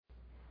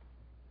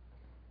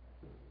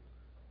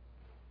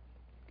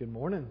Good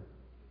morning.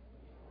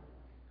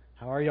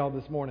 How are y'all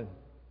this morning?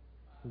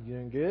 You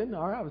doing good?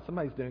 All right, well,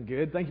 somebody's doing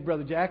good. Thank you,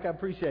 Brother Jack. I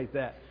appreciate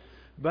that.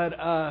 But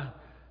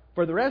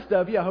for the rest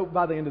of you, I hope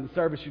by the end of the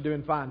service you're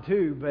doing fine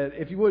too. But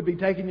if you would be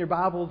taking your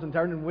Bibles and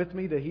turning with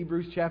me to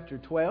Hebrews chapter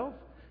 12.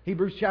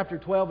 Hebrews chapter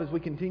 12 as we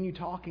continue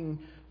talking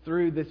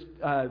through this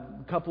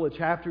couple of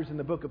chapters in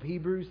the book of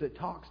Hebrews that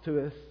talks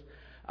to us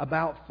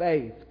about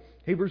faith.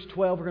 Hebrews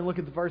 12, we're going to look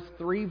at the first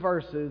 3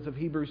 verses of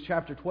Hebrews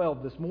chapter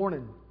 12 this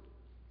morning.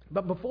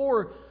 But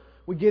before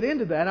we get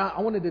into that, I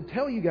wanted to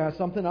tell you guys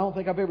something I don't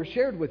think I've ever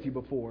shared with you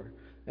before.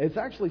 It's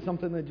actually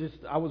something that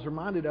I was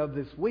reminded of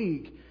this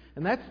week,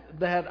 and that's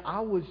that I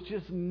was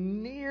just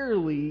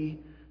nearly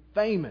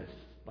famous.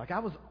 Like I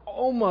was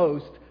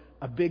almost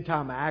a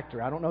big-time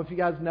actor. I don't know if you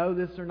guys know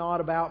this or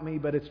not about me,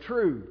 but it's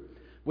true.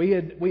 We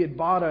had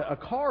bought a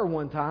car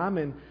one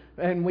time,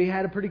 and we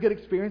had a pretty good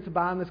experience of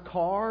buying this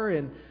car,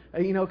 and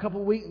a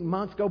couple of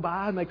months go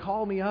by, and they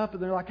call me up,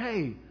 and they're like,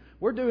 "Hey,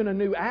 we're doing a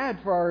new ad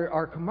for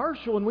our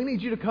commercial, and we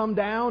need you to come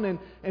down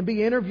and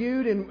be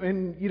interviewed,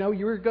 and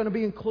you're going to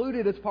be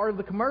included as part of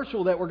the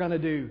commercial that we're going to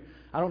do."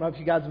 I don't know if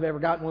you guys have ever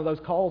gotten one of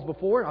those calls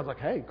before. And I was like,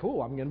 "Hey,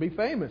 cool, I'm going to be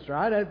famous,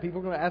 right? People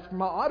are going to ask for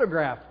my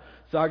autograph."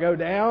 So I go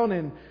down,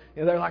 and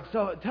they're like,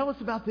 "So tell us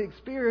about the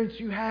experience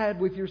you had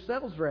with your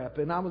sales rep."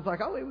 And I was like,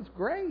 "Oh, it was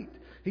great.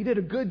 He did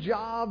a good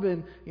job,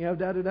 and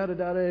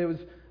da-da-da-da-da.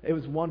 It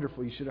was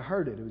wonderful. You should have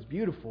heard it. It was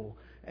beautiful."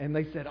 And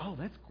they said, "Oh,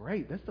 that's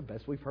great. That's the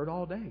best we've heard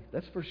all day.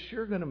 That's for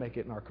sure going to make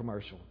it in our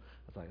commercial."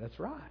 I was like, "That's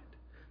right.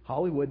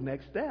 Hollywood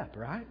next step,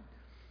 right?"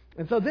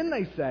 And so then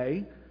they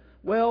say,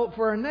 "Well,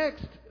 for our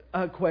next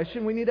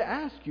question, we need to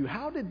ask you,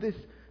 how did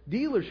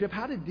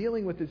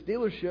dealing with this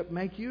dealership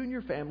make you and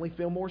your family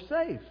feel more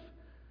safe?"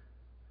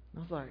 And I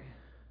was like,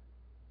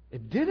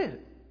 "It didn't.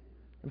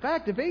 In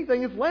fact, if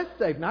anything, it's less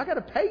safe. Now I got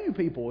to pay you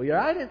people,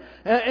 right?"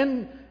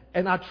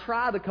 And I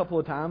tried a couple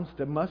of times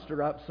to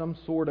muster up some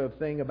sort of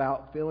thing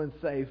about feeling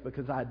safe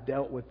because I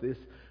dealt with this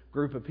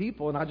group of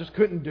people, and I just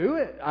couldn't do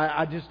it.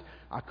 I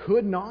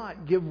could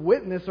not give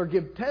witness or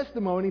give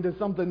testimony to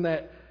something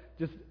that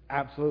just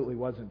absolutely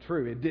wasn't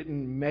true. It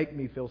didn't make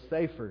me feel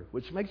safer,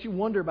 which makes you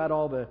wonder about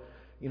all the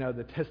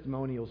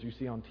testimonials you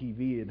see on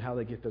TV and how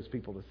they get those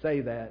people to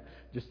say that.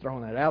 Just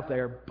throwing that out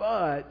there.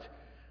 But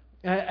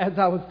as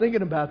I was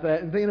thinking about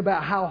that and thinking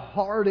about how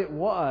hard it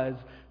was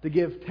to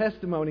give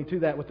testimony to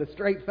that with a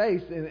straight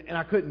face, and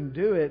I couldn't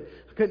do it,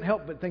 I couldn't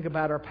help but think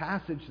about our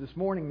passage this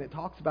morning that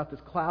talks about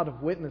this cloud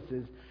of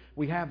witnesses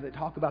we have that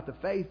talk about the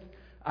faith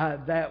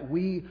that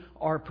we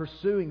are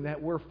pursuing,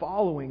 that we're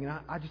following. And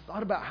I just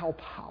thought about how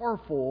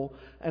powerful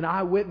an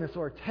eyewitness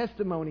or a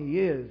testimony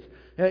is.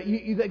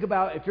 You think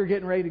about if you're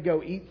getting ready to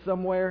go eat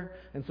somewhere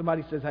and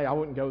somebody says, "Hey, I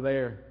wouldn't go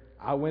there.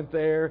 I went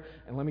there,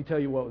 and let me tell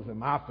you what was in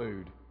my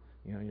food."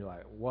 And you're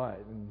like, "What?"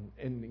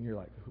 And you're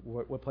like,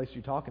 what place are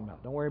you talking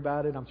about? "Don't worry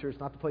about it. I'm sure it's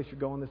not the place you're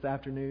going this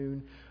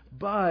afternoon."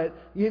 But,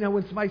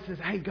 when somebody says,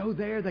 "Hey, go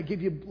there. They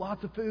give you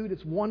lots of food.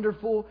 It's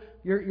wonderful,"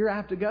 you're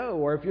apt to go.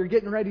 Or if you're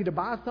getting ready to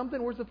buy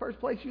something, where's the first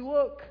place you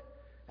look?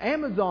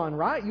 Amazon,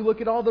 right? You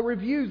look at all the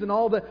reviews and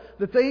all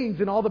the things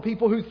and all the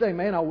people who say,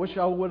 "Man, I wish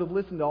I would have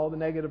listened to all the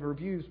negative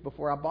reviews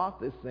before I bought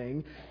this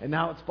thing, and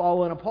now it's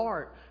falling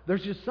apart."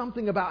 There's just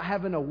something about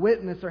having a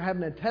witness or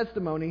having a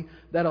testimony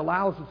that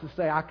allows us to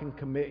say, "I can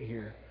commit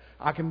here.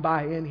 I can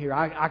buy in here.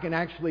 I can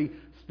actually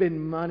spend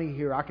money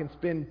here. I can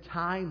spend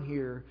time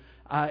here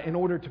in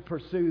order to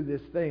pursue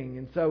this thing."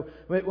 And so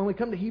when we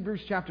come to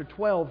Hebrews chapter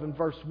 12 and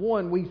verse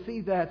 1, we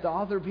see that the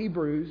author of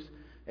Hebrews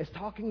is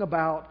talking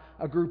about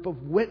a group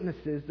of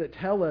witnesses that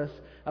tell us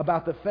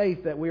about the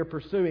faith that we are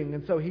pursuing.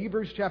 And so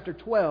Hebrews chapter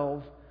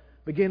 12,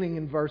 beginning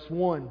in verse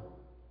 1.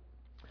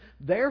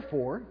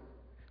 "Therefore,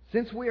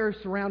 since we are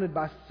surrounded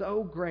by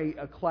so great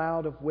a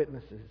cloud of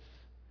witnesses,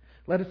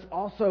 let us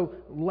also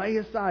lay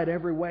aside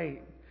every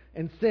weight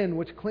and sin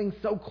which clings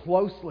so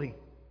closely,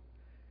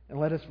 and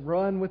let us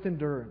run with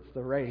endurance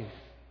the race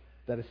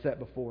that is set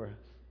before us."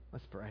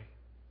 Let's pray.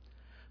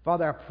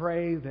 Father, I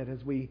pray that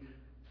as we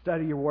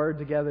study your word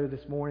together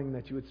this morning,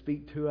 that you would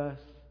speak to us.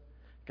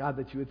 God,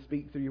 that you would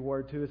speak through your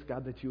word to us.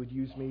 God, that you would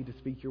use me to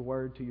speak your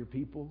word to your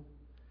people.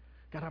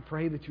 God, I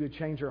pray that you would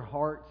change our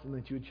hearts and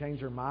that you would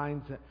change our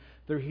minds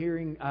through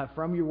hearing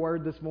from your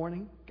word this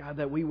morning. God,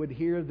 that we would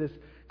hear this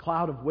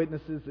cloud of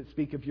witnesses that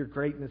speak of your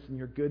greatness and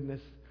your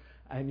goodness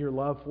and your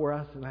love for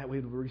us, and that we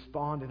would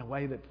respond in a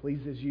way that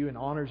pleases you and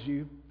honors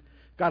you.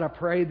 God, I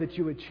pray that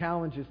you would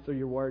challenge us through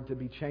your word to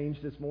be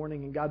changed this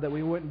morning. And God, that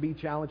we wouldn't be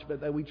challenged,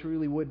 but that we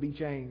truly would be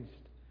changed.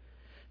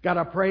 God,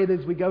 I pray that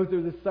as we go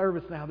through this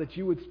service now, that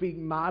you would speak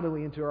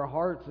mightily into our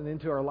hearts and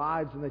into our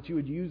lives, and that you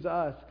would use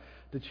us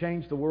to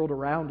change the world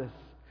around us.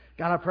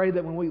 God, I pray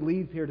that when we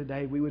leave here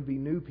today, we would be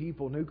new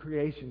people, new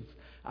creations,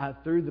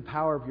 through the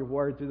power of your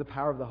word, through the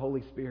power of the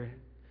Holy Spirit.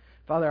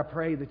 Father, I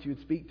pray that you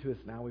would speak to us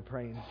now, we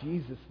pray in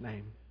Jesus'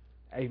 name.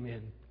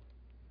 Amen.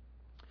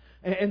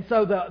 And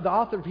so the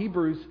author of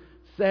Hebrews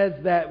says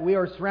that we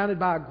are surrounded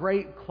by a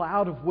great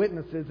cloud of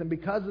witnesses, and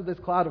because of this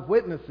cloud of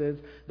witnesses,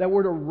 that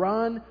we're to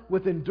run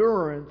with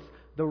endurance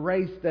the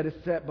race that is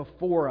set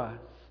before us.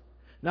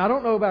 Now, I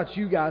don't know about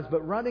you guys,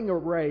 but running a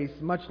race,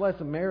 much less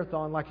a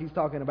marathon like he's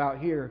talking about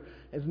here,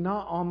 is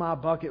not on my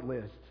bucket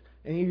list.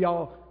 Any of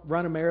y'all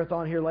run a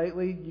marathon here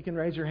lately? You can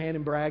raise your hand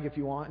and brag if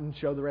you want and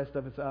show the rest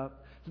of us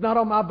up. It's not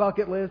on my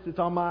bucket list. It's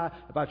on my,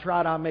 if I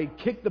tried, I may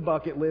kick the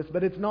bucket list,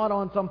 but it's not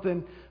on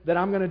something that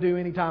I'm going to do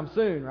anytime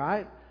soon,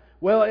 right?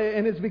 Well,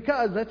 and it's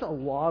because that's a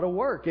lot of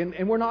work.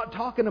 And we're not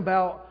talking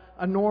about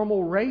a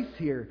normal race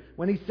here.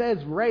 When he says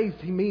race,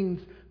 he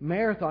means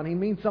marathon. He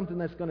means something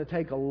that's going to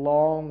take a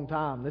long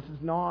time. This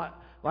is not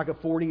like a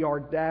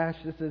 40-yard dash.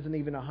 This isn't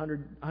even a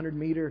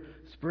 100-meter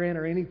sprint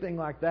or anything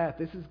like that.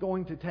 This is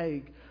going to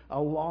take a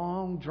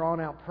long,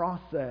 drawn-out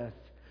process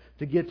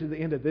to get to the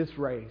end of this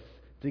race,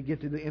 to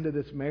get to the end of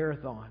this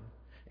marathon.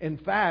 In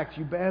fact,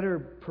 you better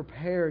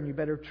prepare and you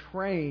better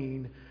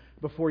train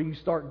before you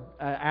start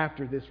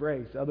after this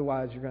race.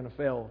 Otherwise, you're going to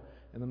fail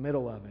in the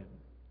middle of it.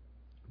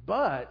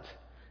 But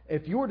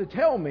if you were to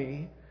tell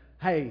me,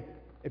 hey,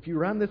 if you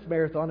run this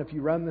marathon, if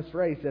you run this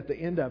race, at the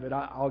end of it,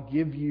 I'll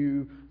give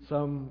you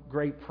some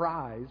great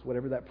prize,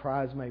 whatever that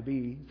prize may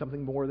be,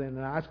 something more than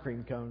an ice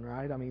cream cone,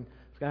 right? I mean,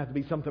 it's going to have to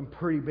be something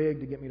pretty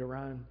big to get me to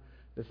run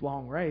this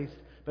long race.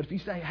 But if you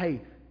say, hey,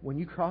 when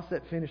you cross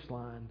that finish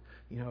line,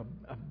 you know,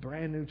 a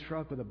brand new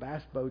truck with a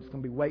bass boat is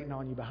going to be waiting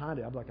on you behind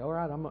it. I'm like, all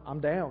right, I'm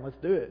down. Let's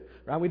do it.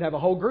 Right? We'd have a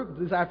whole group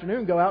this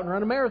afternoon go out and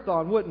run a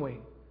marathon, wouldn't we?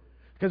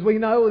 Because we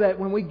know that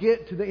when we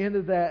get to the end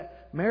of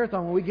that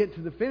marathon, when we get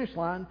to the finish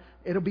line,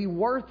 it'll be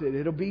worth it.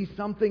 It'll be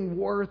something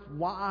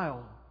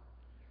worthwhile.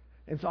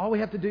 And so all we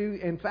have to do,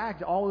 in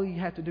fact, all we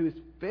have to do is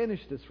finish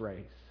this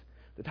race.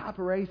 The type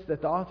of race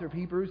that the author of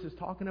Hebrews is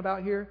talking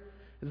about here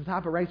is the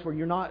type of race where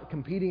you're not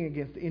competing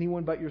against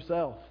anyone but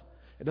yourself.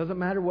 It doesn't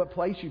matter what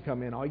place you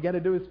come in. All you got to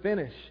do is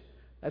finish.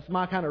 That's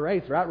my kind of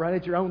race, right? Right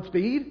at your own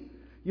speed.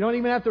 You don't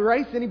even have to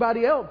race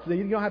anybody else.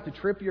 You don't have to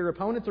trip your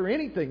opponents or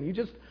anything. You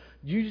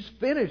just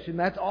finish, and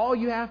that's all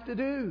you have to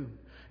do.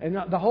 And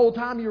the whole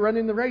time you're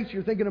running the race,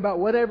 you're thinking about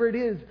whatever it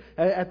is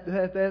at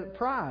that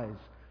prize.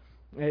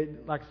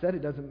 Like I said,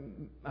 it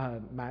doesn't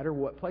matter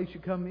what place you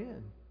come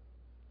in.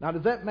 Now,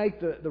 does that make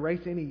the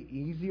race any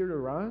easier to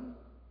run?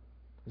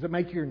 Does it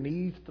make your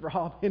knees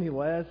throb any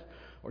less?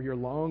 Or your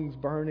lungs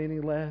burn any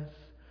less?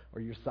 Or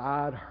your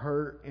side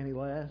hurt any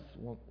less?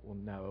 Well,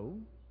 no.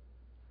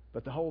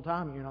 But the whole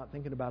time you're not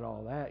thinking about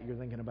all that. You're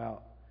thinking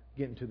about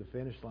getting to the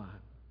finish line.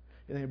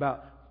 You're thinking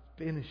about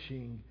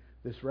finishing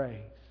this race.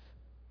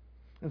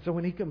 And so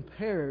when he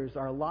compares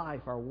our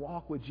life, our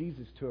walk with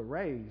Jesus to a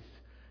race,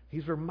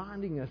 he's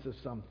reminding us of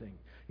something.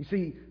 You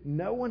see,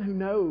 no one who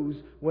knows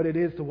what it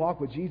is to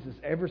walk with Jesus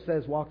ever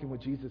says walking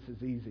with Jesus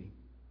is easy.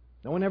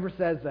 No one ever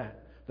says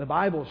that. The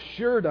Bible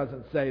sure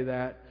doesn't say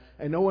that.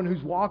 And no one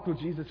who's walked with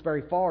Jesus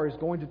very far is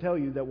going to tell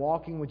you that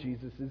walking with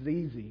Jesus is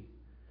easy.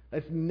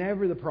 That's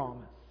never the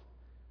promise.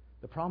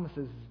 The promise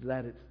is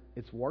that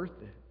it's worth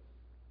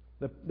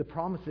it. The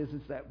promise is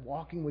that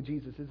walking with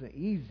Jesus isn't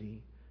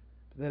easy,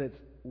 but that it's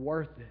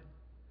worth it.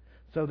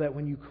 So that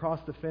when you cross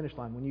the finish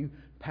line, when you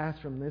pass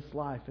from this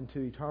life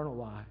into eternal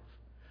life,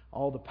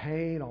 all the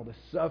pain, all the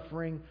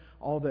suffering,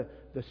 all the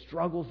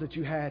struggles that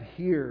you had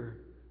here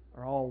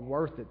are all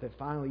worth it, that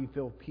finally you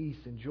feel peace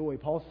and joy.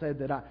 Paul said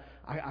that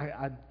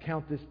I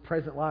count this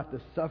present life,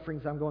 the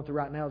sufferings I'm going through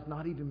right now, as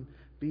not even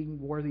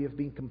being worthy of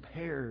being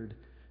compared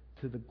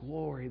to the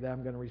glory that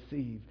I'm going to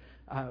receive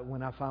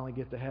when I finally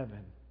get to heaven.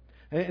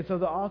 And so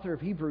the author of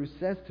Hebrews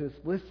says to us,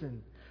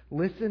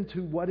 listen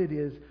to what it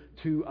is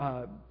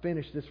to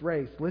finish this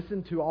race.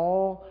 Listen to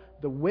all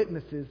the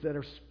witnesses that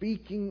are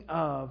speaking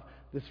of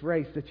this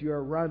race that you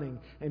are running.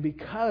 And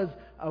because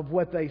of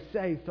what they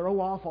say,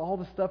 throw off all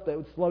the stuff that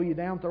would slow you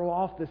down. Throw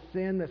off the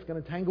sin that's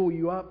going to tangle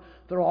you up.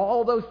 Throw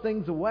all those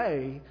things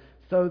away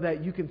so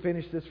that you can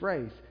finish this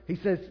race. He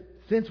says,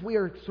 since we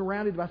are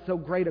surrounded by so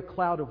great a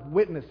cloud of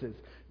witnesses,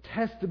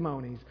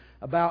 testimonies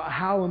about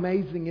how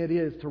amazing it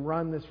is to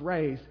run this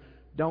race,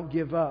 don't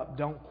give up.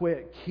 Don't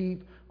quit.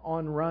 Keep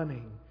on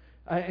running.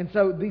 And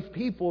so these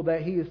people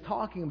that he is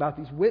talking about,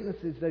 these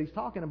witnesses that he's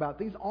talking about,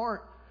 these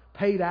aren't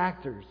paid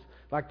actors.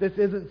 Like, this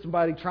isn't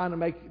somebody trying to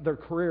make their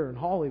career in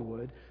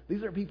Hollywood.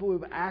 These are people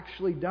who've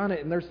actually done it,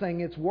 and they're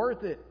saying it's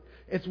worth it.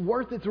 It's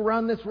worth it to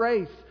run this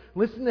race.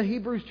 Listen to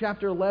Hebrews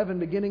chapter 11,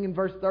 beginning in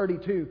verse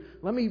 32.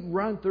 Let me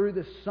run through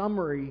the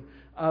summary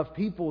of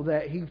people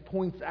that he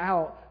points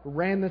out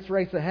ran this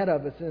race ahead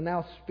of us and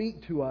now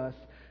speak to us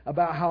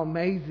about how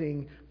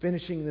amazing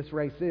finishing this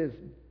race is.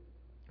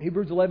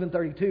 Hebrews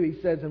 11:32,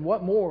 he says, "And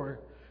what more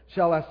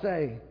shall I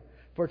say?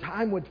 For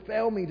time would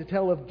fail me to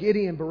tell of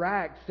Gideon,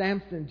 Barak,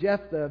 Samson,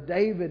 Jephthah, of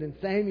David and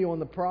Samuel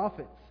and the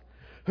prophets,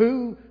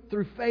 who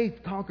through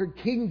faith conquered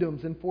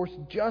kingdoms, enforced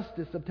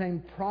justice,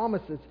 obtained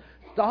promises,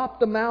 stopped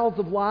the mouths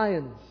of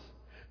lions,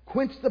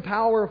 quenched the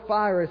power of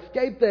fire,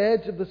 escaped the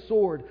edge of the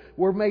sword,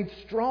 were made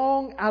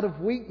strong out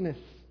of weakness,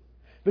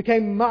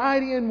 became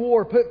mighty in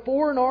war, put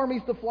foreign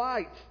armies to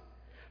flight.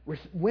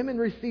 Women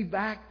received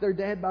back their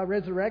dead by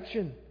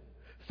resurrection.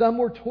 Some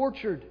were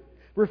tortured,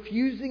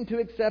 refusing to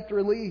accept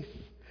release,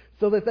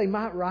 so that they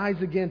might rise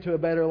again to a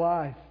better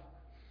life.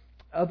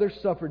 Others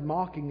suffered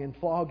mocking and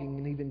flogging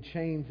and even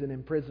chains and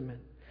imprisonment.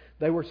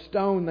 They were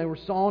stoned, they were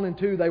sawn in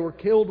two, they were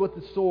killed with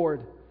the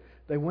sword.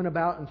 They went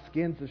about in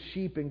skins of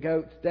sheep and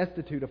goats,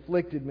 destitute,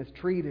 afflicted,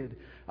 mistreated,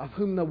 of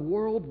whom the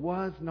world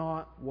was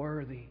not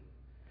worthy.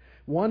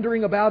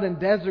 Wandering about in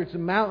deserts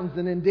and mountains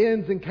and in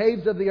dens and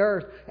caves of the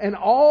earth. And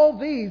all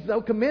these,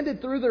 though commended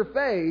through their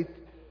faith,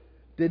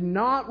 did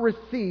not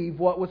receive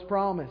what was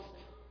promised.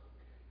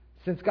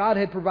 Since God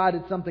had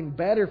provided something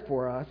better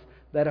for us,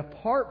 that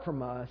apart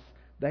from us,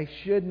 they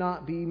should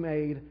not be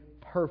made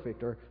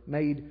perfect or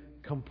made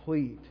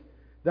complete.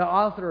 The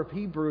author of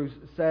Hebrews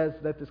says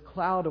that this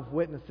cloud of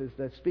witnesses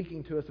that's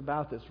speaking to us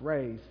about this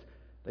race,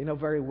 they know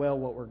very well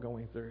what we're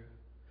going through.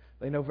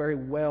 They know very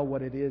well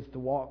what it is to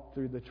walk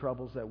through the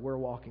troubles that we're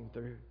walking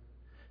through.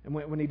 And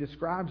when he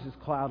describes this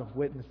cloud of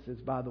witnesses,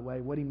 by the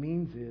way, what he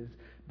means is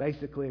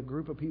basically a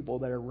group of people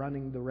that are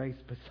running the race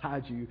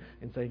beside you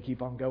and saying,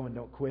 keep on going,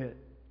 don't quit.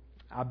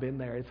 I've been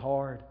there. It's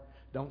hard.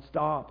 Don't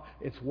stop.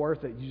 It's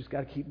worth it. You just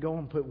got to keep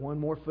going. Put one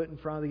more foot in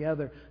front of the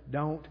other.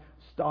 Don't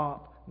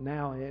stop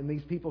now. And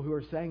these people who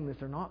are saying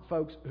this are not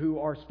folks who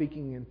are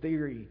speaking in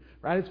theory,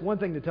 right? It's one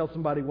thing to tell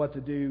somebody what to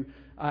do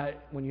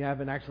when you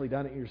haven't actually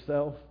done it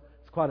yourself.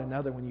 It's quite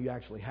another when you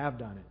actually have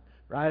done it,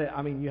 right?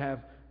 I mean, you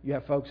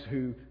have folks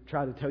who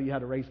try to tell you how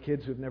to raise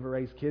kids who have never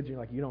raised kids. And you're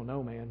like, you don't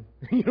know, man.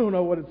 You don't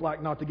know what it's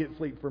like not to get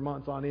sleep for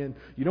months on end.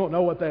 You don't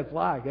know what that's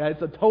like.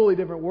 It's a totally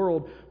different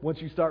world once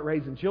you start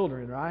raising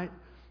children, right?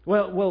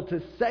 Well,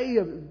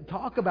 to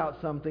talk about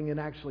something and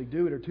actually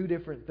do it are two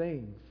different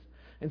things.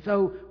 And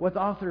so what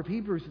the author of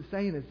Hebrews is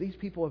saying is these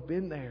people have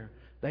been there.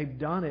 They've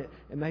done it.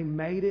 And they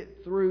made it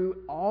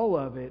through all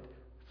of it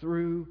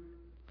through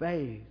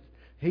faith.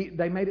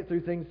 They made it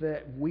through things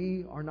that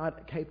we are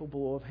not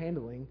capable of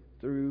handling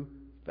through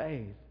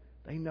faith.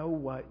 They know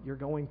what you're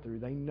going through.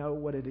 They know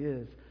what it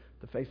is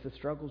to face the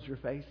struggles you're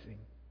facing.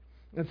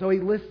 And so he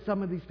lists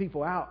some of these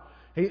people out.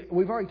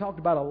 We've already talked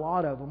about a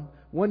lot of them.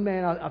 One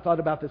man I thought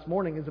about this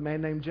morning is a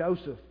man named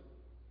Joseph.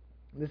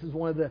 This is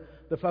one of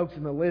the folks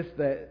in the list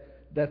that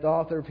the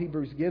author of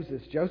Hebrews gives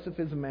us. Joseph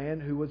is a man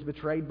who was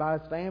betrayed by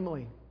his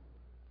family.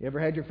 You ever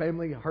had your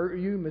family hurt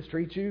you,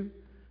 mistreat you?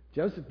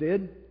 Joseph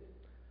did.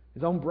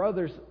 His own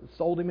brothers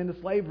sold him into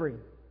slavery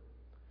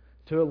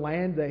to a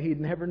land that he'd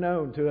never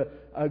known, to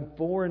a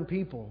foreign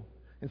people.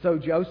 And so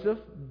Joseph,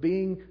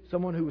 being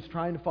someone who was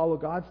trying to follow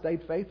God, stayed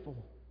faithful.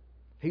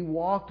 He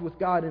walked with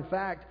God. In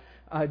fact,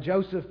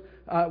 Joseph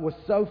was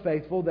so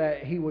faithful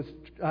that he was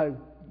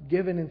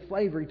given in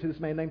slavery to this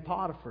man named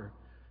Potiphar.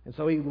 And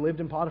so he lived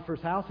in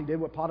Potiphar's house. He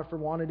did what Potiphar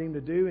wanted him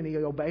to do, and he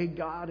obeyed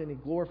God and he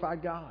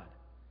glorified God.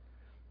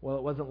 Well,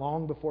 it wasn't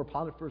long before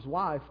Potiphar's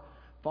wife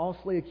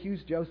falsely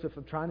accused Joseph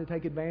of trying to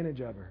take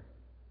advantage of her,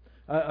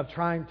 of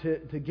trying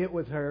to get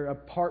with her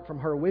apart from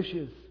her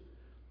wishes.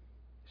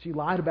 She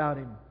lied about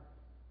him.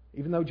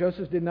 Even though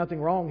Joseph did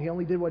nothing wrong, he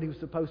only did what he was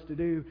supposed to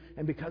do,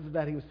 and because of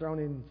that he was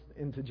thrown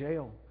into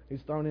jail. He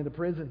was thrown into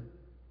prison.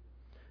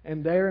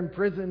 And there in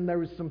prison there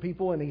was some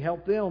people, and he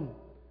helped them,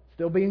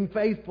 still being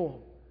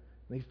faithful.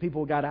 These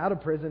people got out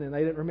of prison and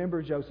they didn't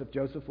remember Joseph.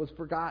 Joseph was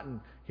forgotten.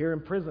 Here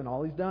in prison,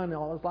 all he's done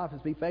all his life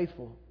is be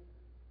faithful.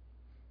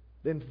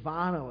 Then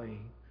finally,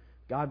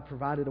 God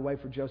provided a way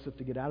for Joseph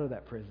to get out of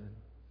that prison.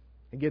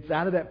 He gets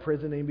out of that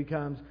prison and he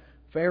becomes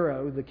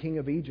Pharaoh, the king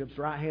of Egypt's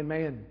right-hand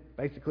man.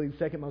 Basically the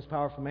second most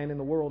powerful man in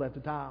the world at the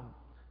time.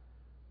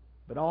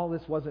 But all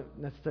this wasn't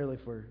necessarily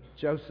for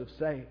Joseph's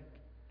sake.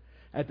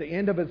 At the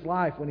end of his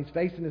life, when he's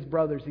facing his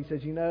brothers, he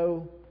says, you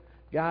know,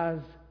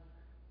 guys,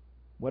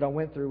 what I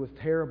went through was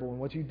terrible, and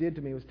what you did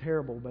to me was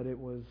terrible, but it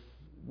was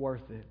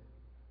worth it.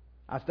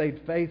 I stayed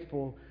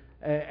faithful,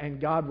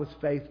 and God was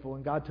faithful,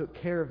 and God took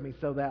care of me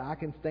so that I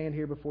can stand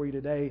here before you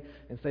today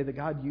and say that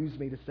God used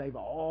me to save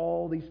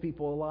all these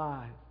people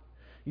alive.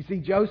 You see,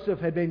 Joseph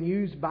had been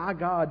used by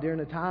God during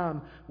a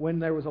time when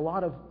there was a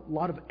lot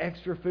of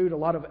extra food, a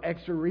lot of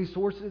extra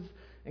resources,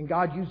 and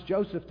God used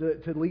Joseph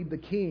to lead the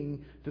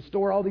king to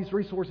store all these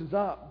resources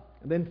up.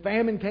 And then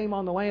famine came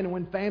on the land, and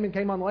when famine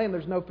came on the land,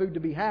 there's no food to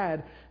be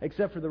had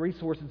except for the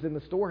resources in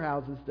the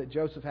storehouses that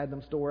Joseph had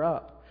them store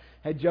up.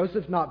 Had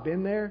Joseph not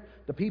been there,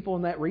 the people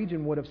in that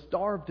region would have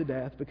starved to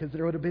death because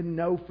there would have been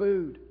no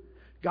food.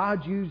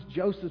 God used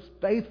Joseph's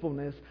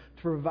faithfulness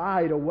to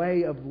provide a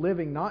way of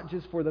living not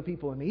just for the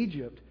people in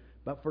Egypt,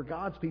 but for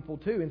God's people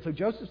too. And so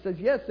Joseph says,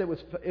 yes, it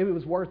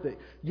was worth it.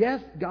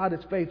 Yes, God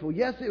is faithful.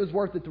 Yes, it was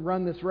worth it to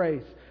run this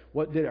race.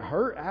 What, did it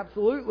hurt?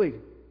 Absolutely.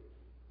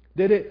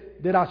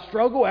 Did I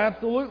struggle?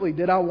 Absolutely.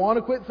 Did I want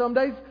to quit some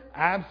days?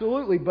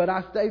 Absolutely. But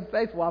I stayed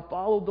faithful. I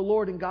followed the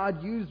Lord, and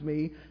God used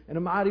me in a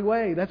mighty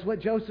way. That's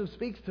what Joseph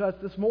speaks to us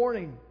this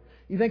morning.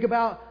 You think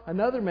about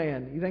another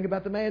man. You think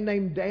about the man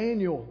named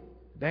Daniel.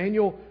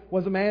 Daniel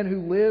was a man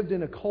who lived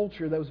in a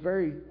culture that was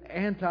very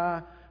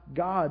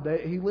anti-God.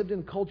 He lived in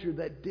a culture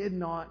that did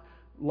not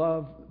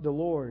love the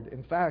Lord.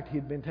 In fact, he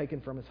had been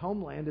taken from his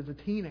homeland as a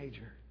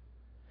teenager.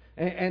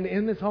 And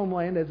in this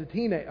homeland as a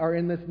teenager, or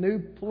in this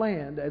new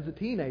land as a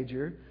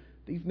teenager,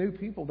 these new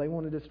people, they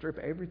wanted to strip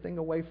everything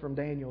away from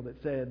Daniel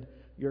that said,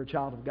 you're a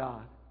child of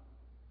God.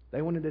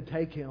 They wanted to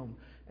take him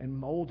and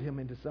mold him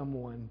into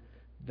someone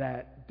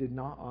that did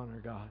not honor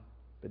God.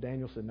 But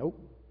Daniel said, nope,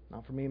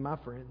 not for me and my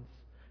friends.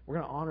 We're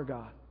going to honor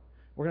God.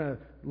 We're going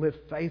to live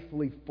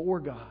faithfully for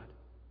God.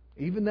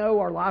 Even though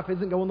our life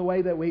isn't going the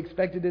way that we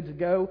expected it to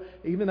go,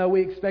 even though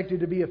we expected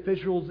to be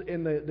officials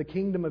in the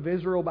kingdom of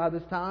Israel by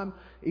this time,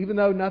 even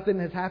though nothing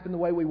has happened the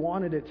way we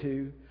wanted it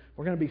to,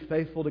 we're going to be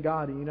faithful to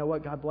God. And you know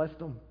what? God blessed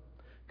them.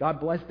 God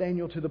blessed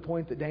Daniel to the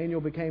point that Daniel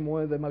became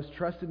one of the most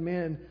trusted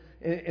men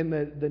in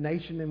the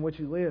nation in which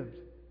he lived.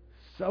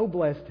 So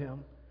blessed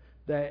him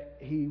that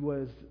he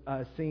was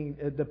seen,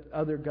 the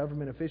other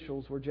government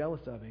officials were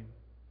jealous of him.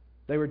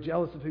 They were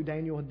jealous of who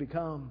Daniel had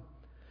become.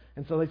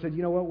 And so they said,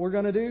 you know what we're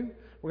going to do?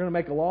 We're going to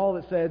make a law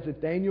that says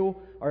if Daniel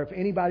or if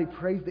anybody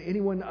prays to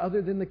anyone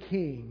other than the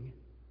king,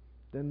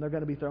 then they're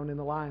going to be thrown in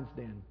the lion's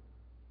den.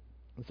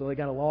 And so they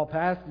got a law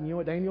passed, and you know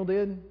what Daniel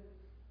did?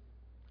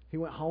 He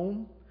went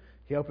home,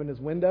 he opened his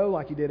window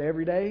like he did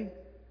every day,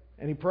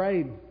 and he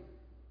prayed.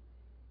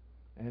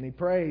 And he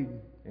prayed,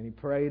 and he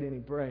prayed, and he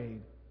prayed.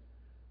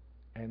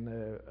 And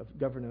the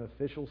government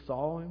officials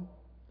saw him,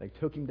 they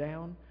took him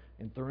down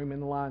and threw him in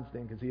the lion's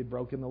den because he had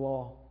broken the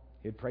law.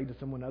 He had prayed to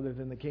someone other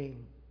than the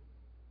king.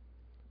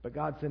 But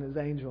God sent His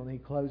angel and He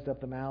closed up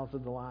the mouths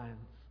of the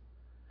lions.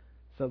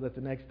 So that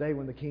the next day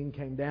when the king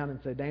came down and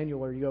said,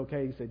 Daniel, are you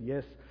okay? He said,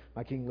 yes,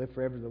 my king live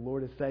forever. The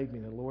Lord has saved me.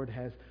 The Lord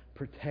has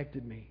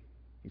protected me.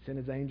 He sent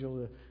His angel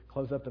to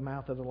close up the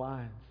mouth of the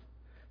lions.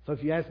 So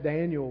if you ask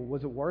Daniel,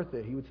 was it worth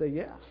it? He would say,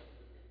 yeah,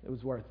 it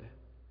was worth it.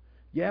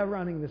 Yeah,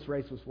 running this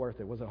race was worth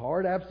it. Was it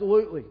hard?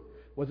 Absolutely.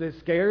 Was it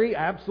scary?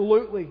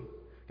 Absolutely.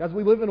 Guys,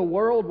 we live in a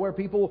world where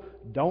people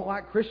don't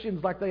like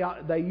Christians like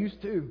they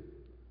used to.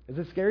 Is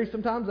it scary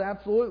sometimes?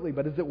 Absolutely.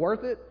 But is it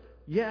worth it?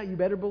 Yeah, you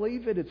better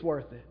believe it. It's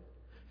worth it.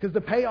 Because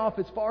the payoff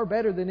is far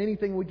better than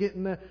anything we get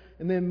in the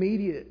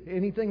immediate,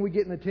 anything we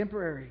get in the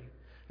temporary.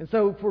 And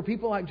so for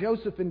people like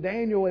Joseph and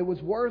Daniel, it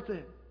was worth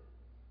it.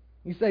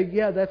 You say,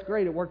 yeah, that's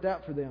great. It worked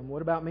out for them.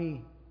 What about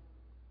me?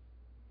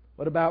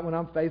 What about when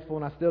I'm faithful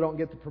and I still don't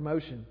get the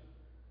promotion?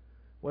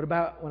 What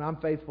about when I'm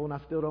faithful and I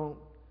still don't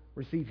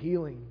receive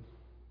healing?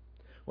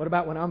 What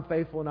about when I'm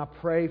faithful and I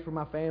pray for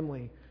my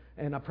family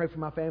and I pray for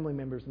my family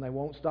members and they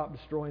won't stop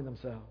destroying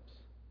themselves?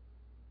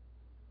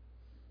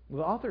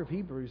 Well, the author of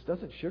Hebrews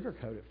doesn't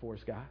sugarcoat it for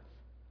us, guys.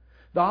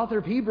 The author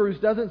of Hebrews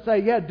doesn't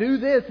say, yeah, do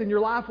this and your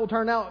life will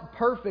turn out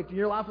perfect and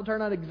your life will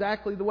turn out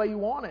exactly the way you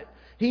want it.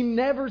 He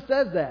never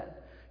says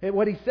that. And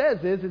what he says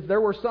is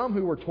there were some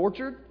who were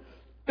tortured,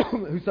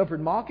 who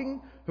suffered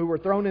mocking, who were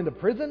thrown into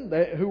prison,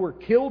 who were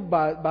killed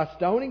by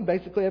stoning,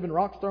 basically having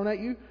rocks thrown at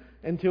you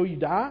until you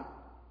die.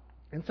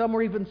 And some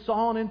were even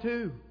sawn in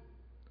two.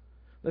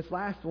 This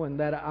last one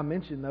that I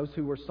mentioned, those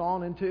who were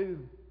sawn in two.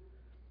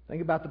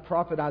 Think about the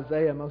prophet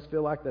Isaiah. Most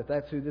feel like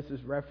that's who this is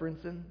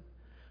referencing.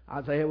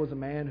 Isaiah was a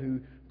man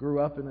who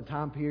grew up in a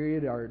time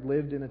period or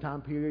lived in a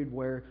time period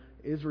where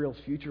Israel's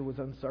future was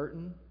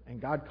uncertain. And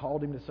God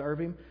called him to serve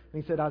Him.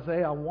 And He said,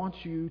 Isaiah, I want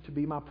you to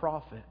be my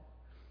prophet.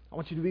 I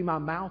want you to be my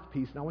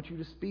mouthpiece. And I want you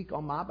to speak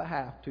on my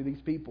behalf to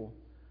these people.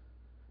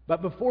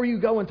 But before you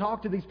go and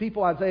talk to these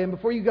people, Isaiah, and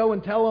before you go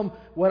and tell them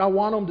what I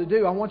want them to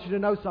do, I want you to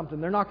know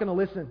something. They're not going to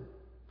listen.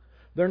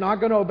 They're not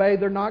going to obey.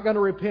 They're not going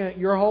to repent.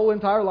 Your whole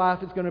entire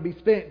life is going to be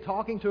spent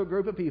talking to a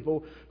group of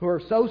people who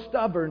are so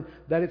stubborn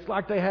that it's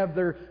like they have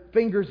their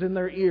fingers in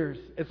their ears.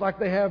 It's like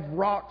they have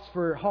rocks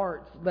for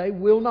hearts. They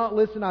will not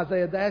listen,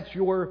 Isaiah. That's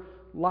your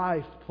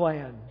life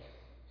plan.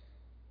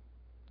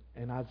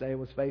 And Isaiah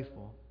was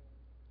faithful.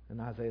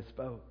 And Isaiah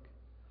spoke.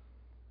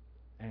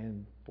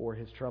 And for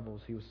his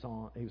troubles, he was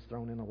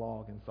thrown in a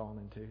log and sawn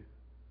in two.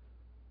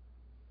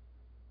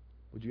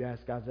 Would you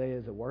ask Isaiah,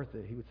 is it worth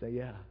it? He would say,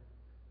 yeah.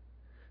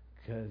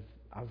 Because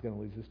I was going to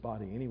lose this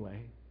body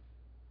anyway.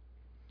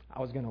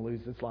 I was going to lose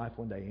this life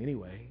one day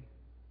anyway.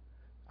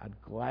 I'd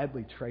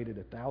gladly trade it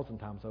 1,000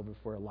 times over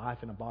for a life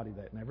and a body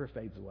that never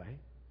fades away.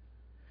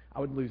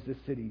 I would lose this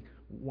city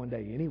one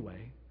day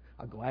anyway.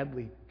 I'd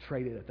gladly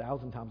trade it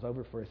 1,000 times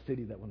over for a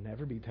city that will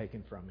never be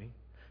taken from me,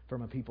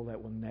 from a people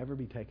that will never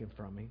be taken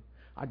from me.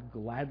 I'd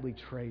gladly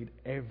trade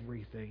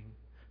everything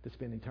to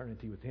spend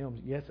eternity with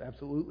Him. Yes,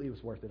 absolutely, it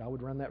was worth it. I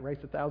would run that race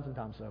 1,000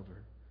 times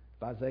over.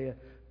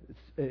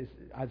 If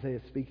Isaiah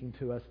is speaking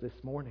to us this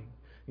morning.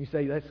 You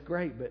say, that's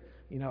great, but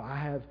I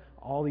have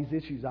all these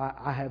issues.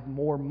 I have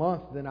more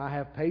month than I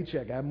have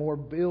paycheck. I have more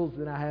bills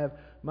than I have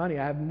money.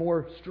 I have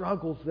more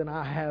struggles than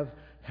I have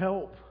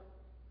help.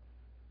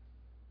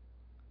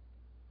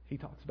 He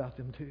talks about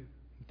them too.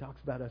 He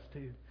talks about us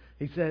too.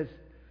 He says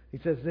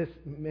this,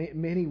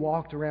 many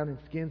walked around in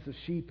skins of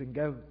sheep and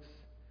goats,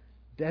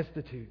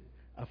 destitute,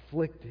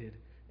 afflicted,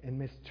 and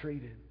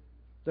mistreated.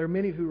 There are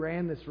many who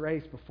ran this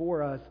race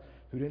before us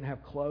who didn't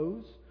have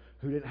clothes,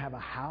 who didn't have a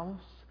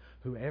house,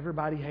 who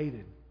everybody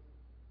hated.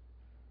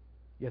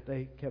 Yet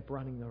they kept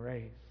running the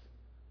race.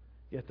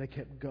 Yet they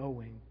kept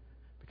going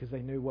because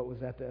they knew what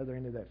was at the other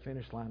end of that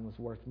finish line was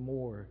worth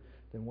more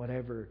than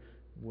whatever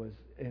was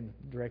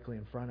directly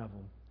in front of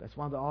them. That's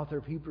why the author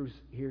of Hebrews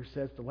here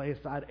says to lay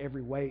aside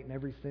every weight and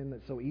every sin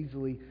that so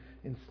easily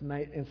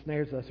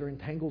ensnares us or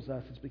entangles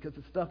us. It's because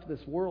the stuff of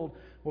this world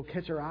will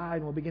catch our eye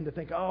and we'll begin to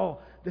think, oh,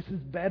 this is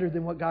better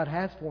than what God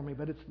has for me,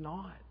 but it's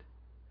not.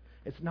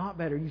 It's not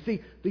better. You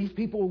see, these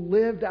people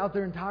lived out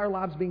their entire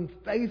lives being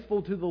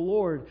faithful to the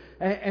Lord.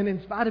 And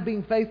in spite of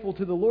being faithful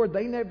to the Lord,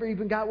 they never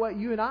even got what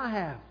you and I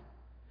have.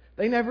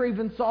 They never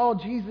even saw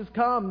Jesus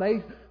come.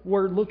 They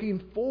were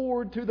looking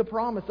forward to the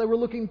promise. They were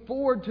looking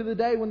forward to the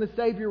day when the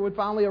Savior would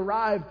finally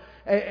arrive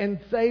and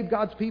save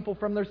God's people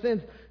from their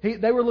sins.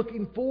 They were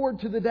looking forward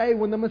to the day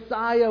when the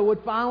Messiah would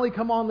finally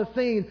come on the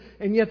scene.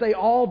 And yet they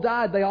all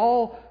died. They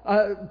all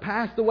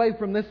passed away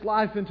from this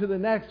life into the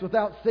next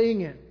without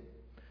seeing it.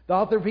 The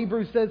author of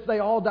Hebrews says they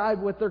all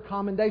died with their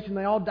commendation.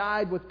 They all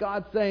died with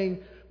God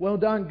saying, "Well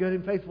done, good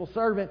and faithful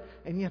servant."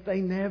 And yet they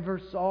never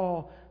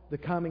saw the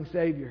coming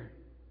Savior.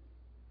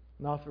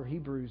 The author of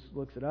Hebrews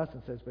looks at us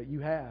and says, "But you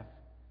have.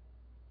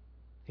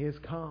 He has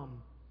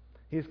come.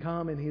 He has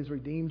come and He has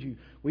redeemed you."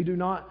 We do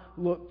not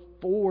look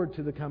forward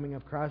to the coming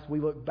of Christ. We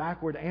look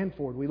backward and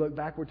forward. We look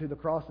backward to the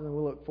cross and then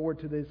we look forward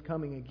to His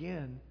coming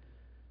again.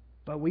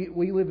 But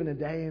we live in a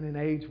day and an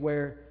age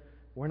where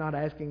we're not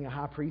asking a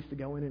high priest to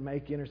go in and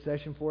make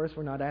intercession for us.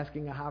 We're not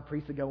asking a high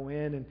priest to go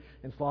in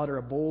and slaughter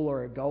a bull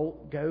or a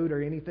goat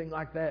or anything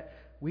like that.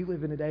 We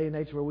live in a day and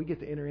age where we get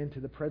to enter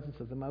into the presence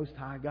of the Most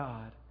High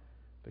God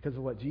because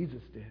of what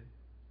Jesus did,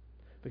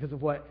 because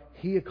of what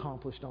He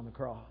accomplished on the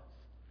cross.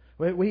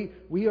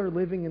 We are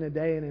living in a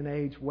day and an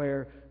age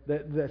where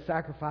the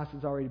sacrifice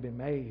has already been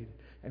made,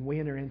 and we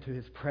enter into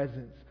His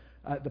presence.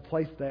 The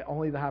place that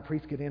only the high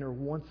priest could enter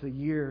once a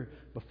year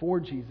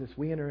before Jesus,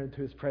 we enter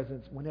into His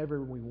presence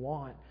whenever we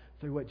want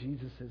through what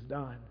Jesus has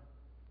done.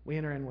 We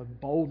enter in with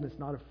boldness,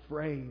 not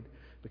afraid,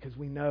 because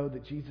we know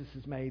that Jesus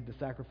has made the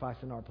sacrifice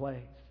in our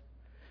place.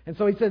 And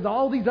so he says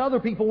all these other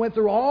people went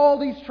through all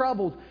these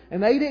troubles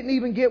and they didn't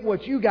even get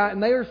what you got.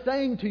 And they are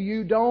saying to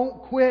you,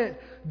 don't quit.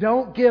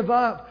 Don't give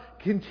up.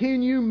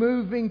 Continue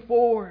moving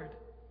forward.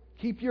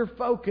 Keep your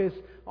focus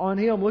on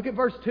Him. Look at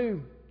verse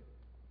 2.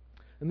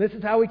 And this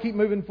is how we keep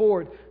moving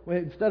forward.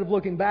 Instead of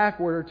looking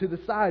backward or to the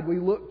side, we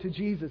look to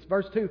Jesus.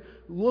 Verse 2,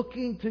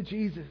 looking to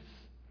Jesus,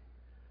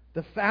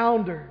 the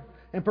founder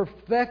and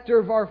perfecter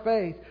of our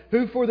faith,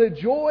 who for the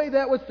joy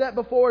that was set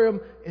before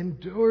Him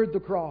endured the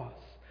cross,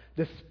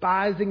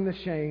 despising the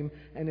shame,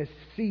 and is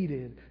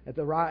seated at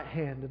the right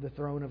hand of the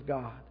throne of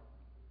God.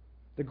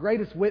 The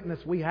greatest witness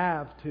we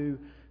have to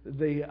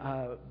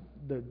the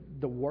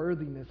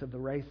worthiness of the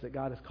race that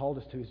God has called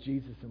us to is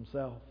Jesus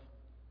Himself.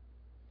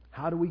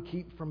 How do we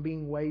keep from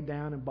being weighed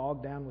down and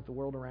bogged down with the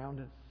world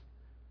around us?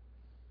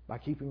 By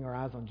keeping our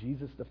eyes on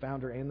Jesus, the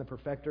founder and the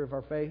perfecter of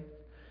our faith,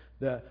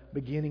 the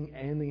beginning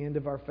and the end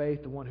of our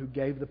faith, the one who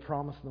gave the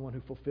promise and the one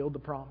who fulfilled the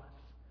promise.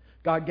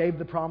 God gave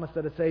the promise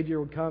that a Savior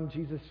would come.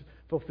 Jesus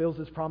fulfills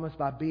His promise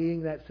by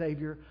being that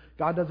Savior.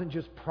 God doesn't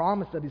just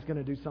promise that He's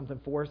going to do something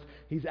for us.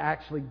 He's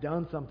actually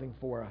done something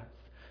for us.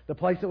 The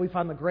place that we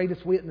find the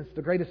greatest witness,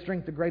 the greatest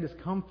strength, the greatest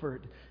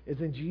comfort is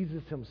in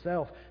Jesus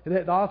Himself.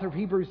 The author of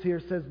Hebrews here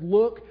says,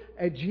 look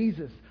at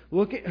Jesus.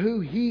 Look at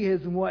who He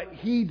is and what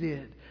He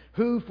did.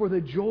 Who for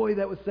the joy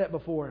that was set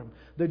before Him.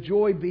 The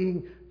joy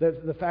being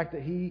the fact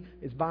that He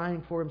is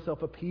buying for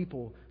Himself a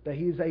people that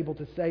He is able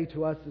to say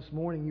to us this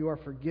morning, you are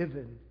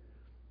forgiven.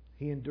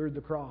 He endured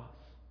the cross.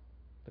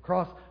 The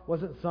cross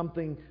wasn't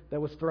something that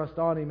was thrust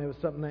on Him. It was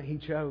something that He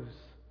chose.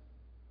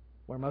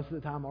 Where most of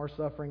the time our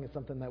suffering is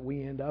something that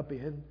we end up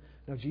in.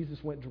 No, Jesus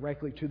went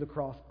directly to the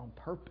cross on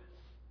purpose.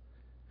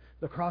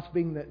 The cross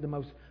being the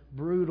most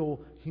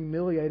brutal,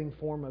 humiliating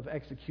form of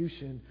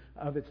execution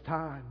of its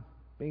time.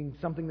 Being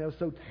something that was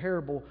so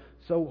terrible,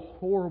 so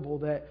horrible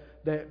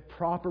that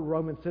proper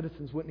Roman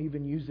citizens wouldn't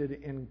even use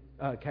it in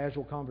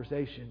casual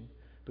conversation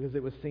because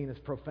it was seen as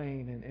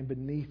profane and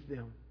beneath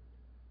them.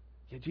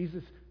 Yet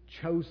Jesus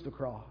chose the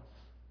cross.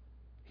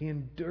 He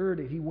endured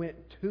it. He went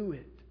to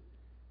it.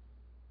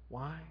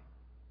 Why?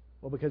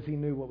 Well, because He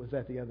knew what was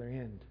at the other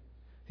end.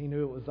 He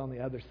knew it was on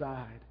the other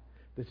side.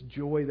 This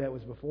joy that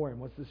was before Him.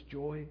 What's this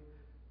joy?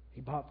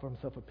 He bought for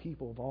Himself a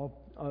people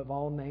of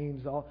all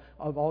names,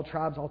 of all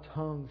tribes, all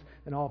tongues,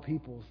 and all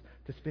peoples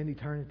to spend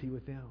eternity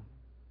with Him.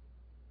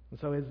 And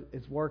so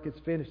His work is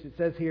finished. It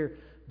says here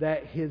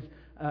that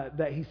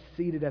He's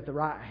seated at the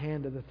right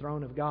hand of the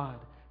throne of God.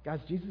 Guys,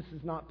 Jesus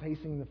is not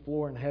pacing the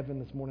floor in heaven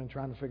this morning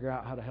trying to figure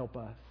out how to help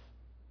us.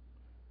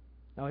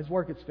 No, His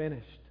work is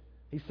finished.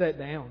 He sat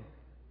down.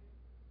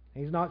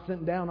 He's not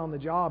sitting down on the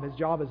job. His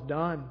job is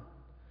done.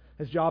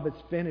 His job is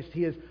finished.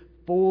 He has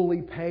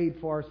fully paid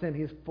for our sin.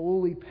 He has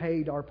fully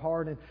paid our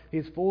pardon. He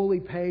has fully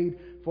paid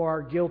for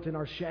our guilt and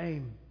our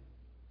shame.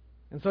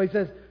 And so He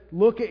says,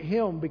 look at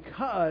Him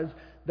because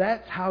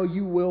that's how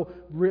you will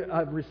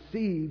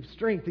receive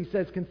strength. He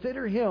says,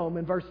 consider Him,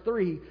 in verse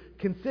 3,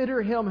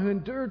 consider Him who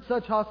endured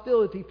such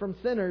hostility from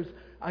sinners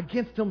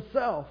against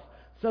Himself,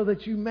 so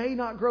that you may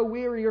not grow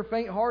weary or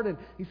faint-hearted.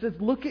 He says,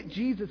 look at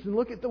Jesus and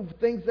look at the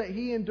things that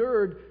He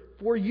endured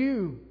for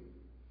you,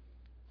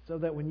 so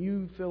that when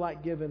you feel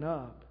like giving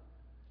up,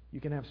 you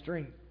can have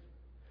strength.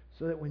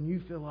 So that when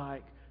you feel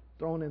like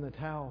throwing in the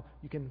towel,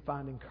 you can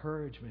find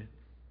encouragement.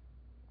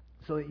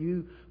 So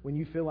that when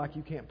you feel like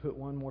you can't put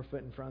one more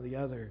foot in front of the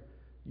other,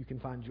 you can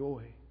find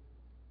joy.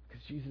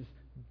 Because Jesus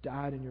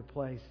died in your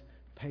place,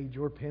 paid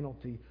your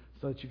penalty,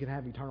 so that you can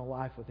have eternal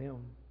life with Him.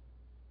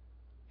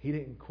 He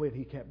didn't quit.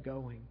 He kept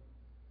going.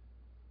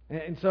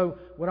 And so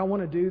what I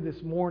want to do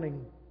this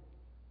morning,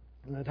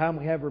 in the time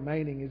we have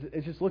remaining,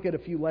 is just look at a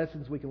few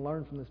lessons we can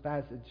learn from this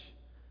passage.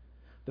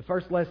 The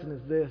first lesson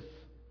is this: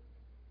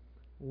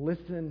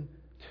 listen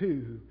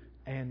to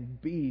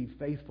and be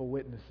faithful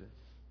witnesses.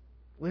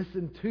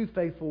 Listen to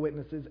faithful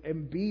witnesses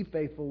and be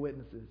faithful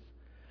witnesses.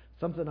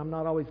 Something I'm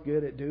not always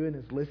good at doing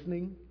is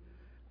listening.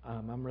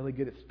 I'm really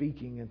good at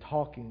speaking and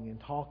talking and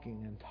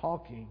talking and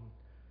talking.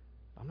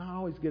 I'm not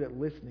always good at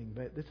listening,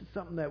 but this is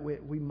something that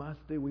we must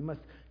do. We must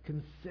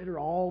consider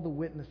all the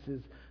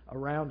witnesses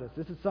around us.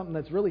 This is something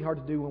that's really hard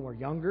to do when we're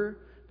younger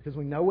because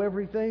we know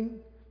everything,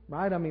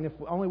 right? I mean, if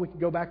only we could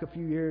go back a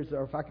few years,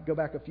 or if I could go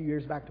back a few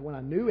years back to when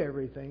I knew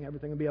everything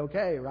would be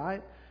okay,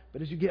 right?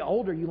 But as you get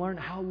older, you learn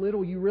how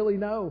little you really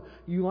know.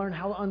 You learn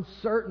how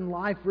uncertain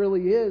life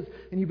really is,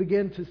 and you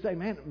begin to say,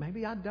 man,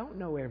 maybe I don't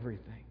know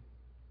everything.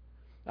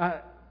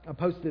 I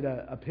posted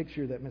a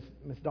picture that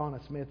Miss Donna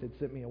Smith had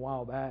sent me a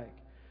while back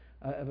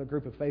of a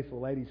group of faithful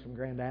ladies from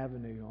Grand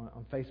Avenue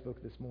on Facebook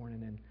this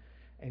morning,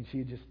 and she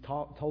had just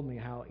told me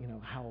how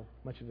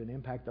much of an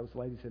impact those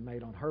ladies had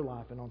made on her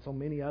life and on so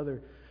many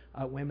other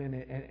women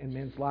and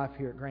men's life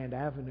here at Grand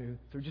Avenue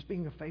through just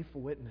being a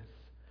faithful witness,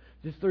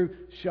 just through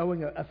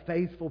showing a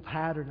faithful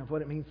pattern of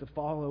what it means to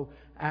follow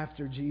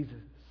after Jesus.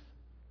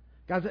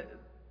 Guys,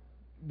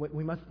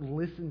 we must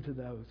listen to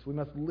those. We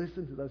must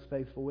listen to those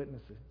faithful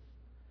witnesses.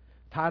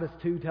 Titus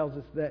 2 tells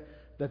us that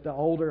the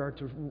older are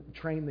to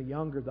train the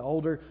younger, the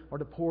older are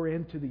to pour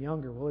into the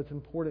younger. Well, it's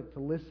important to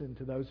listen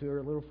to those who are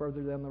a little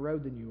further down the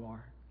road than you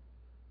are.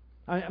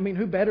 I mean,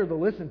 who better to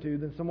listen to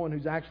than someone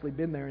who's actually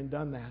been there and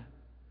done that?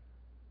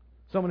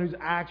 Someone who's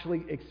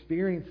actually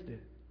experienced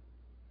it.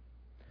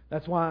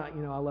 That's why,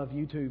 I love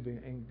YouTube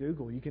and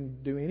Google. You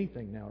can do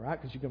anything now, right?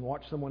 Because you can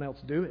watch someone else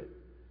do it.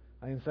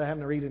 Instead of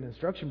having to read an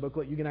instruction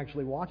booklet, you can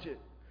actually watch it.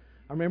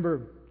 I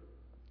remember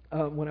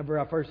whenever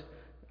I first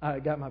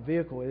got my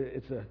vehicle,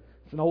 it's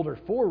an older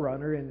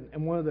 4Runner,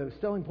 and one of the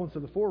selling points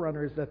of the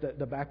 4Runner is that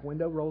the back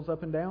window rolls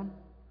up and down.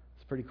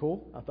 It's pretty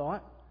cool, I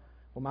thought.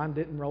 Well, mine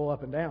didn't roll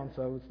up and down,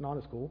 so it's not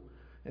as cool.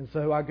 And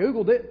so I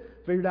Googled it,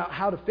 figured out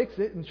how to fix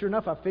it, and sure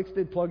enough, I fixed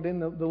it, plugged in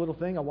the little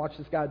thing. I watched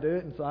this guy do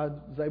it, and so I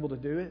was able to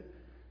do it.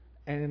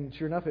 And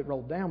sure enough, it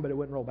rolled down, but it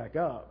wouldn't roll back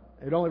up.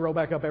 It would only roll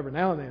back up every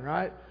now and then,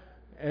 right?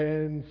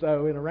 And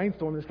so in a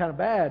rainstorm, it's kind of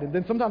bad. And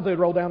then sometimes it would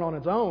roll down on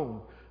its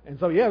own. And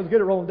so, yeah, it was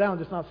good at rolling down,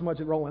 just not so much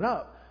at rolling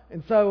up.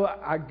 And so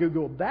I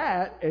Googled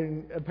that,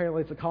 and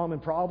apparently it's a common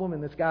problem,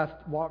 and this guy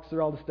walks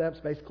through all the steps.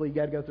 Basically, you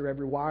got to go through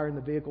every wire in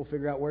the vehicle,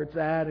 figure out where it's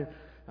at. And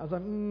I was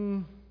like,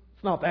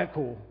 it's not that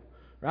cool,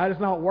 right?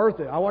 It's not worth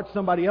it. I watched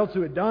somebody else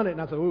who had done it,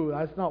 and I said, ooh,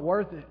 that's not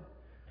worth it.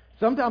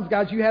 Sometimes,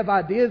 guys, you have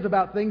ideas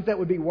about things that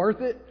would be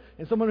worth it,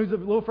 and someone who's a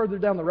little further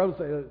down the road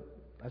will say,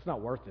 that's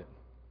not worth it.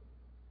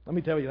 Let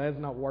me tell you, that's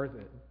not worth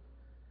it.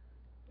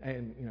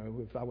 And,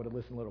 if I would have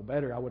listened a little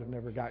better, I would have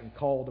never gotten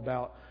called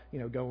about,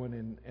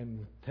 going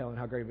and telling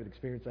how great of an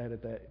experience I had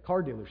at that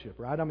car dealership,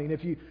 right? I mean,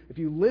 if you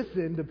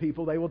listen to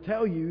people, they will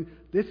tell you,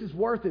 this is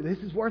worth it. This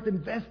is worth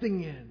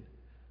investing in.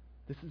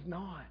 This is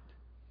not.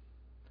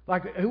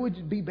 Like, who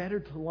would be better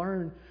to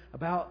learn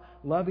about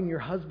loving your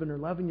husband or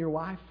loving your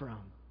wife from?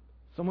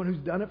 Someone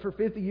who's done it for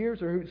 50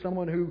 years or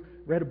someone who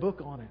read a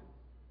book on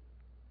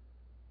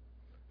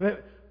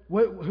it?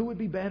 Who would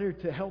be better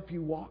to help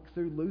you walk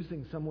through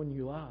losing someone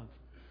you love?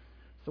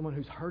 Someone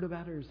who's heard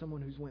about it or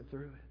someone who's went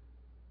through it?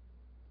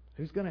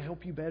 Who's going to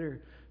help you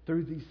better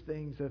through these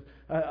things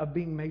of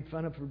being made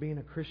fun of for being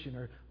a Christian,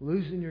 or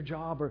losing your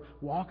job, or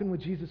walking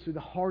with Jesus through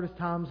the hardest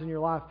times in your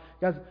life?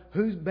 Guys,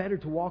 who's better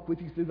to walk with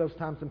you through those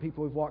times than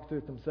people who've walked through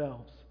it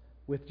themselves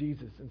with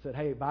Jesus and said,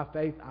 hey, by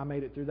faith, I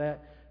made it through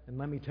that. And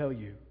let me tell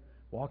you,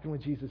 walking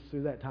with Jesus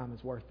through that time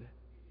is worth it.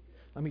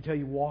 Let me tell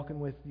you, walking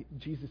with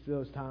Jesus through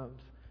those times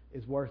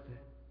is worth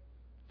it.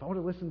 If I would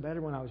have listened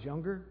better when I was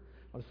younger,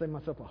 I would have saved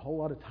myself a whole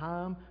lot of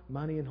time,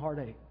 money, and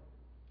heartache.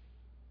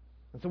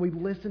 And so we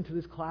listen to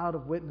this cloud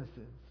of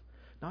witnesses,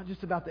 not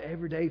just about the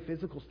everyday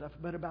physical stuff,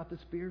 but about the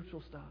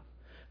spiritual stuff,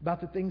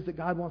 about the things that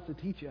God wants to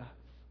teach us.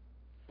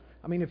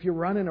 I mean, if you're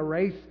running a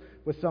race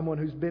with someone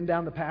who's been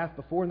down the path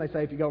before, and they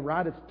say if you go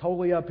right, it's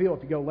totally uphill.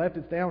 If you go left,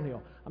 it's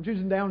downhill. I'm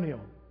choosing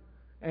downhill.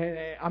 And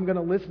I'm going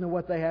to listen to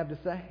what they have to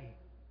say.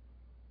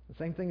 The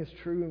same thing is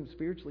true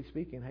spiritually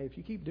speaking. Hey, if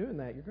you keep doing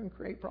that, you're going to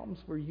create problems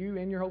for you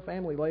and your whole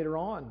family later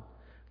on.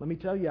 Let me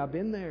tell you, I've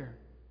been there.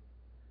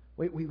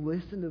 We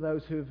listen to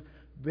those who've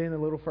been a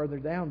little further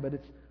down, but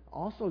it's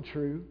also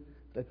true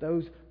that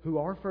those who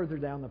are further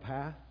down the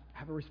path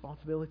have a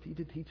responsibility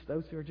to teach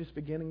those who are just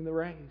beginning the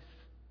race.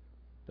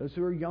 Those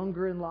who are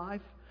younger in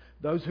life,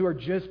 those who are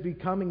just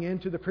becoming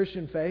into the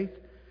Christian faith.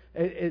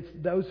 It's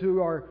those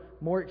who are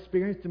more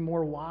experienced and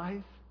more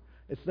wise.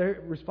 It's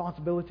their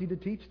responsibility to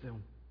teach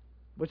them,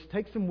 which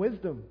takes some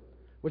wisdom,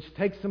 which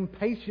takes some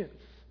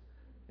patience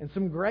and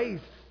some grace.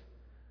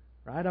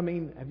 Right? I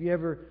mean, have you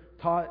ever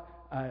taught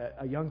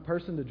a young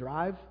person to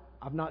drive?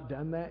 I've not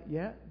done that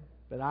yet,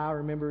 but I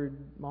remember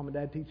Mom and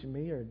Dad teaching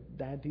me, or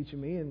Dad teaching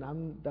me, and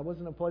that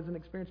wasn't a pleasant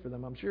experience for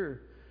them, I'm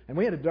sure. And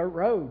we had a dirt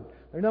road.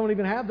 They don't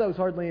even have those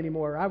hardly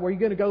anymore, right? Where are you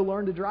going to go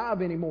learn to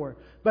drive anymore?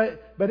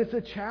 But it's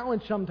a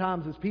challenge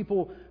sometimes as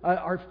people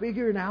are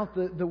figuring out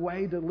the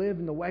way to live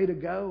and the way to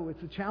go.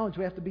 It's a challenge.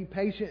 We have to be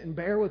patient and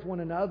bear with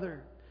one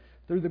another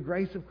through the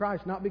grace of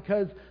Christ. Not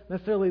because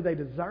necessarily they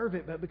deserve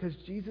it, but because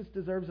Jesus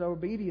deserves our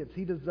obedience.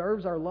 He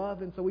deserves our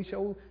love, and so we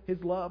show His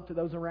love to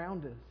those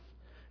around us.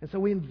 And so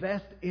we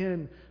invest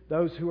in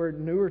those who are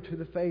newer to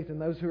the faith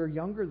and those who are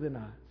younger than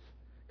us.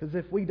 Because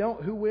if we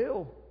don't, who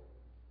will?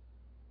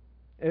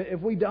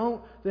 If we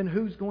don't, then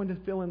who's going to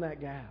fill in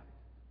that gap?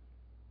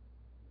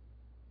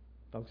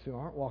 Folks who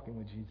aren't walking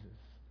with Jesus.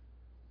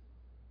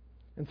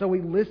 And so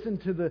we listen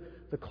to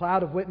the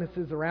cloud of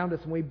witnesses around us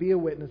and we be a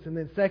witness. And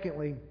then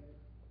secondly,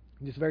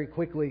 just very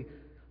quickly,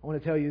 I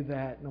want to tell you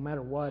that no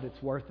matter what,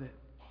 it's worth it.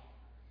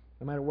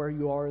 No matter where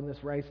you are in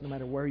this race, no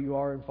matter where you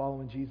are in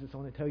following Jesus, I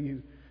want to tell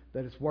you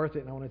that it's worth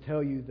it. And I want to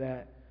tell you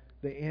that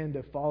the end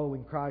of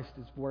following Christ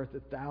is worth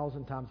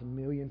 1,000 times,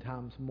 1,000,000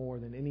 times more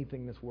than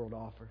anything this world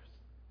offers.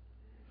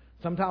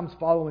 Sometimes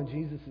following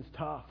Jesus is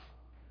tough.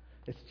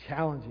 It's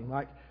challenging.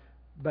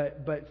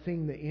 But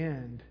seeing the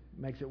end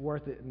makes it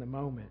worth it in the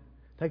moment.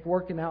 Take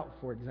working out,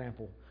 for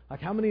example.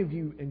 Like, how many of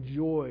you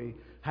enjoy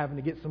having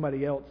to get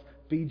somebody else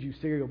feed you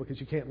cereal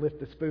because you can't lift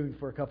the spoon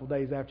for a couple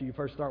days after you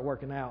first start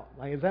working out?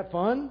 Like, is that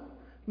fun?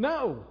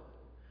 No.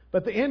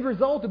 But the end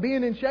result of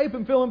being in shape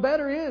and feeling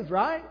better is,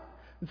 right?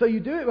 And so you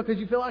do it because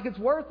you feel like it's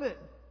worth it.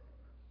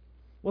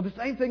 Well, the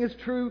same thing is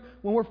true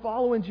when we're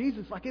following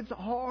Jesus. Like, it's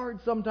hard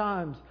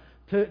sometimes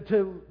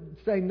to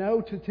say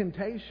no to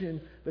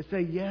temptation, but say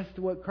yes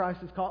to what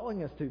Christ is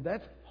calling us to.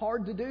 That's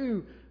hard to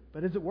do,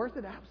 but is it worth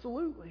it?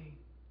 Absolutely.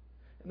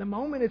 In the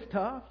moment, it's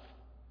tough,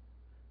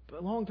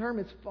 but long term,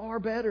 it's far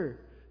better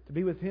to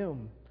be with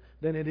Him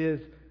than it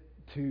is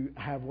to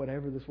have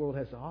whatever this world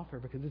has to offer,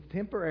 because it's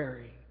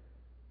temporary.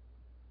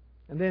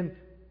 And then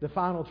the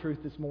final truth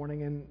this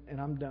morning,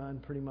 and I'm done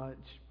pretty much,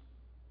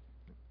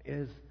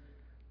 is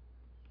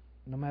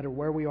no matter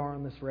where we are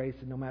in this race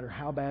and no matter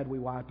how bad we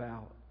wipe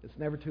out, it's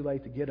never too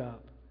late to get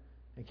up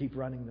and keep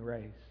running the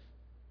race,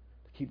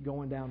 to keep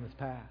going down this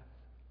path.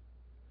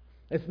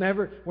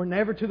 We're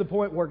never to the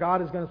point where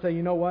God is going to say,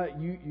 you know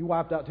what, you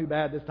wiped out too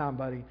bad this time,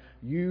 buddy.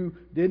 You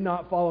did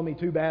not follow me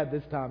too bad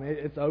this time.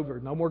 It's over.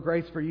 No more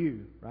grace for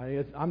you.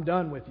 Right? I'm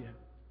done with you.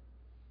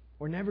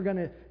 We're never going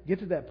to get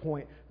to that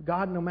point.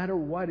 God, no matter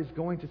what, is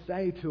going to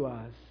say to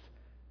us,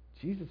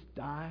 Jesus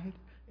died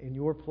in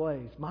your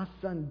place. My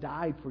Son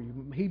died for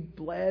you. He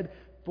bled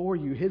for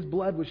you. His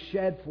blood was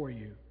shed for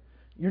you.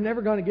 You're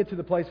never going to get to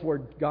the place where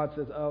God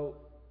says, oh,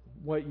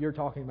 what you're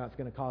talking about is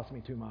going to cost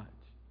me too much.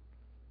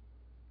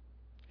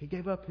 He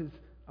gave up His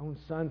own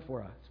Son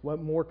for us.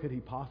 What more could He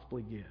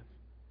possibly give?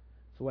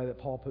 It's the way that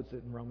Paul puts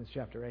it in Romans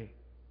chapter 8.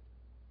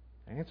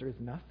 The answer is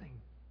nothing.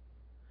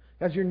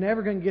 Guys, you're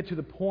never going to get to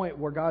the point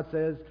where God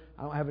says,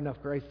 I don't have enough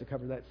grace to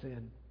cover that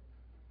sin.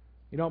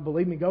 You don't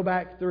believe me? Go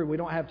back through. We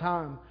don't have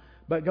time.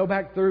 But go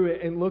back through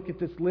it and look at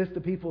this list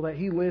of people that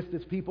He lists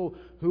as people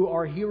who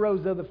are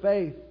heroes of the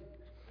faith.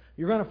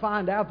 You're going to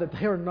find out that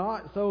they are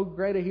not so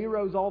great a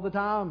heroes all the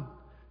time.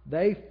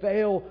 They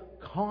fail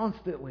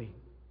constantly.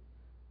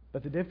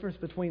 But the difference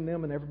between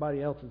them and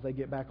everybody else is they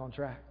get back on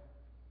track.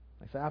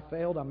 They say, I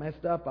failed, I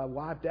messed up, I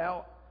wiped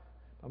out.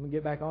 I'm going to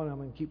get back on it. I'm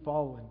going to keep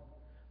following.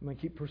 I'm going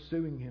to keep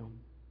pursuing Him.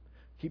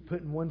 Keep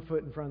putting one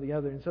foot in front of the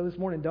other. And so this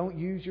morning, don't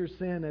use your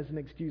sin as an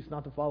excuse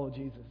not to follow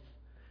Jesus.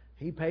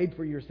 He paid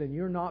for your sin.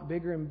 You're not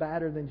bigger and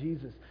badder than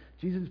Jesus.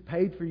 Jesus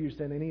paid for your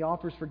sin, and He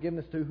offers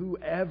forgiveness to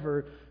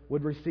whoever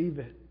would receive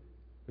it.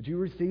 Would you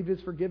receive His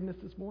forgiveness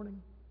this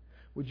morning?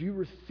 Would you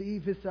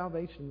receive His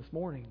salvation this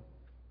morning?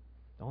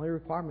 The only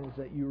requirement is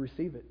that you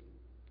receive it,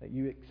 that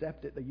you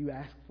accept it, that you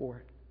ask for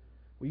it.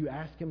 Will you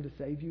ask Him to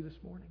save you this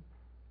morning?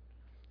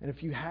 And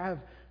if you have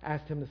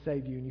asked Him to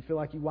save you and you feel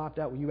like you wiped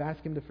out, will you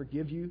ask Him to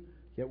forgive you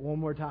yet one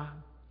more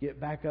time? Get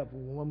back up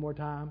one more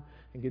time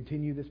and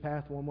continue this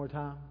path one more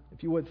time.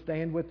 If you would,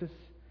 stand with us.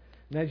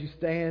 And as you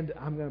stand,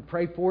 I'm going to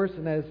pray for us.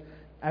 And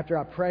after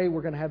I pray,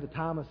 we're going to have the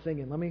time of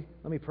singing. Let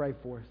me pray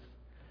for us.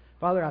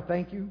 Father, I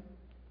thank You.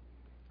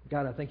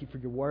 God, I thank You for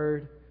Your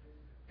word.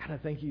 God, I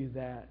thank You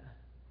that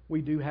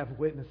we do have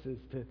witnesses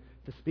to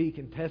speak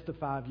and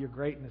testify of Your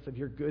greatness, of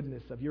Your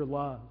goodness, of Your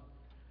love.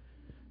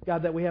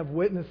 God, that we have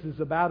witnesses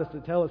about us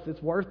that tell us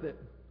it's worth it.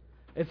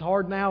 It's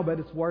hard now, but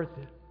it's worth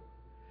it.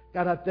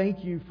 God, I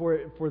thank You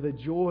for the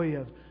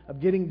joy of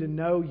getting to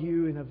know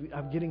You and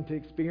of getting to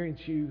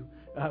experience You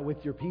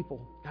with Your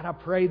people. God, I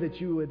pray that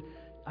You would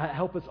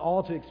help us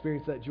all to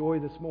experience that joy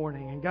this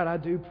morning. And God, I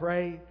do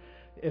pray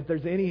if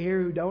there's any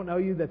here who don't know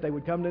You, that they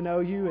would come to know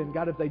You. And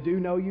God, if they do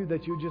know You,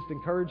 that You just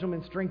encourage them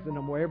and strengthen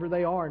them wherever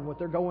they are and what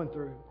they're going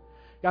through.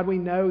 God, we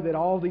know that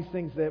all these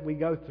things that we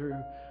go through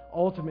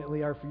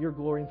ultimately are for Your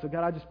glory. And so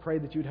God, I just pray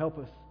that You'd help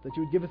us, that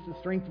You would give us the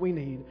strength we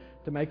need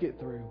to make it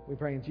through. We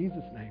pray in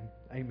Jesus' name.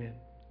 Amen.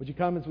 Would you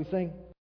come as we sing?